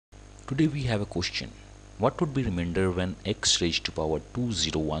Today we have a question. What would be remainder when x raised to power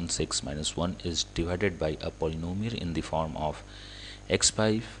 2016 minus 1 is divided by a polynomial in the form of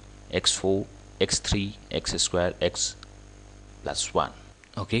x5, x4, x3, x square, x plus 1.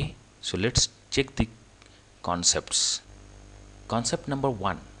 Okay, so let's check the concepts. Concept number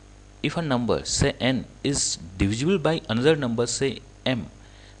 1. If a number, say n, is divisible by another number, say m,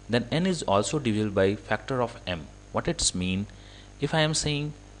 then n is also divisible by factor of m. What it's mean? If I am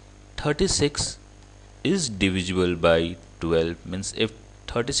saying 36 is divisible by 12, means if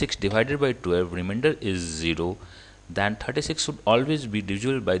 36 divided by 12 remainder is 0, then 36 should always be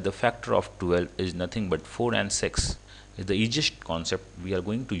divisible by the factor of 12 is nothing but 4 and 6. Is the easiest concept we are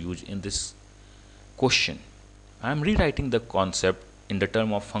going to use in this question. I am rewriting the concept in the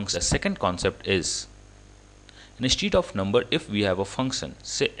term of function. The second concept is, instead of number, if we have a function,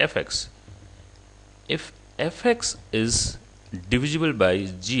 say fx, if fx is divisible by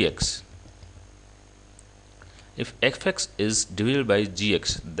gx, if fx is divisible by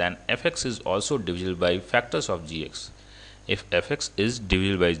gx, then fx is also divisible by factors of gx. If fx is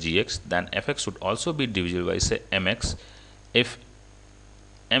divisible by gx, then fx should also be divisible by, say, mx, if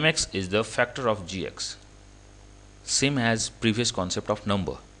mx is the factor of gx. Same as previous concept of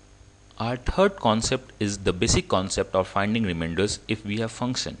number. Our third concept is the basic concept of finding remainders if we have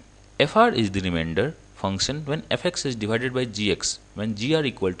function. Fr is the remainder function when fx is divided by gx, when gr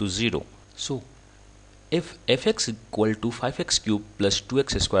equal to 0. So if fx equal to 5x cube plus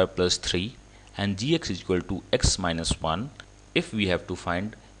 2x square plus 3 and gx is equal to x minus 1, if we have to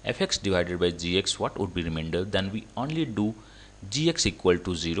find fx divided by gx, what would be remainder? Then we only do gx equal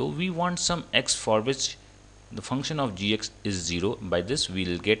to 0. We want some x for which the function of gx is 0. By this we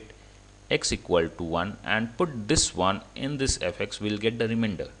will get x equal to 1 and put this 1 in this fx, we will get the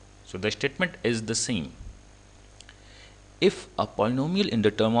remainder. So the statement is the same. If a polynomial in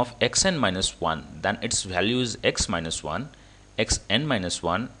the term of xn minus 1, then its value is x minus 1, xn minus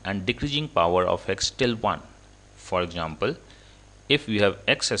 1 and decreasing power of x till 1. For example, if we have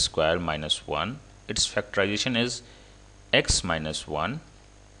x square minus 1, its factorization is x minus 1,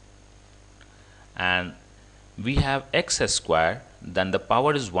 and we have x square, then the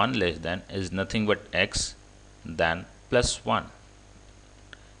power is 1 less than is nothing but x, then plus 1.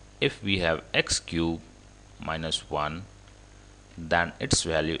 If we have x cube minus 1, then its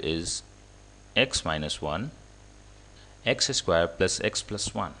value is x minus 1, x square plus x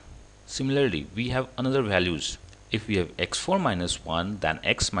plus 1. Similarly, we have another values. If we have x4 minus 1, then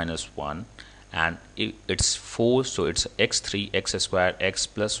x minus 1, and it's 4, so it's x3, x square, x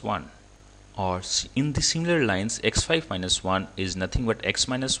plus 1. Or in the similar lines, x5 minus 1 is nothing but x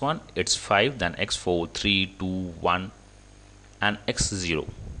minus 1, it's 5, then x4, 3, 2, 1 and x0.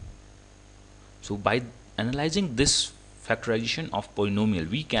 So by analyzing this factorization of polynomial,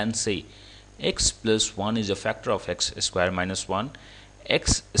 we can say x plus 1 is a factor of x square minus 1,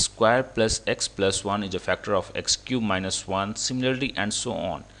 x square plus x plus 1 is a factor of x cube minus 1, similarly and so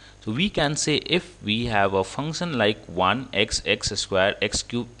on. So we can say if we have a function like 1 x square, x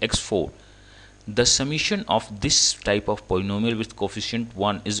cube, x4, the summation of this type of polynomial with coefficient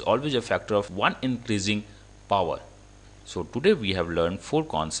 1 is always a factor of 1 increasing power. So today we have learned 4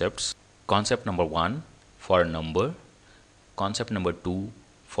 concepts. Concept number 1 for a number, concept number 2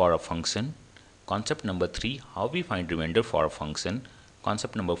 for a function, concept number 3 how we find remainder for a function,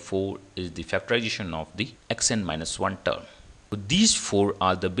 concept number 4 is the factorization of the xn minus 1 term. So these 4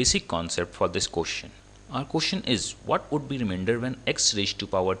 are the basic concept for this question. Our question is, what would be remainder when x raised to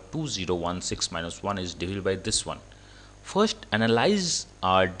power 2016 minus 1 is divisible by this one? First, analyze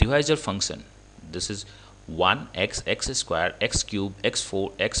our divisor function. This is 1 x square, x cube,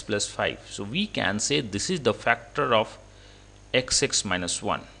 x4, x plus 5. So we can say this is the factor of x6 minus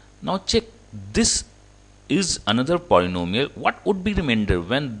 1. Now check, this is another polynomial. What would be remainder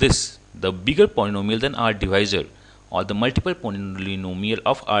when this, the bigger polynomial than our divisor, or the multiple polynomial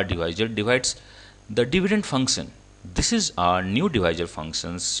of our divisor divides the dividend function? This is our new divisor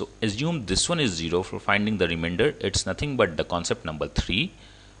functions. So assume this one is 0 for finding the remainder. It's nothing but the concept number 3.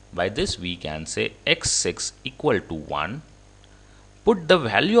 By this we can say x6 equal to 1. Put the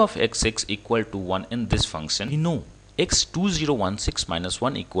value of x6 equal to 1 in this function. We know x2016 minus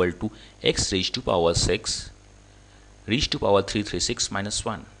 1 equal to x raised to power 6 raised to power 336 minus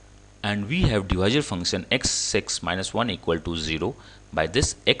 1. And we have divisor function x6 minus 1 equal to 0. By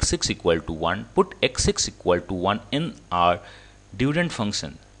this x6 equal to 1, put x6 equal to 1 in our dividend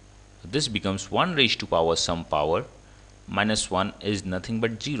function. This becomes 1 raised to power some power minus 1 is nothing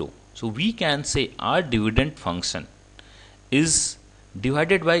but 0. So we can say our dividend function is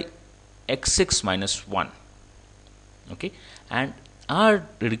divided by x6 minus 1. Okay, and our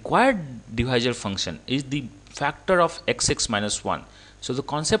required divisor function is the factor of xx minus 1. So the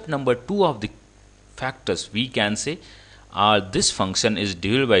concept number 2 of the factors, we can say this function is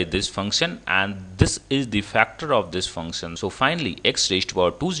divisible by this function, and this is the factor of this function. So finally x raised to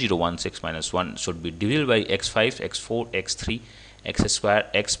power 2016 minus 1 should be divisible by x5, x4, x3, x square,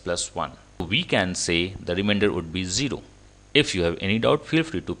 x plus 1. We can say the remainder would be 0. If you have any doubt, feel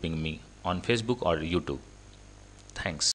free to ping me on Facebook or YouTube. Thanks.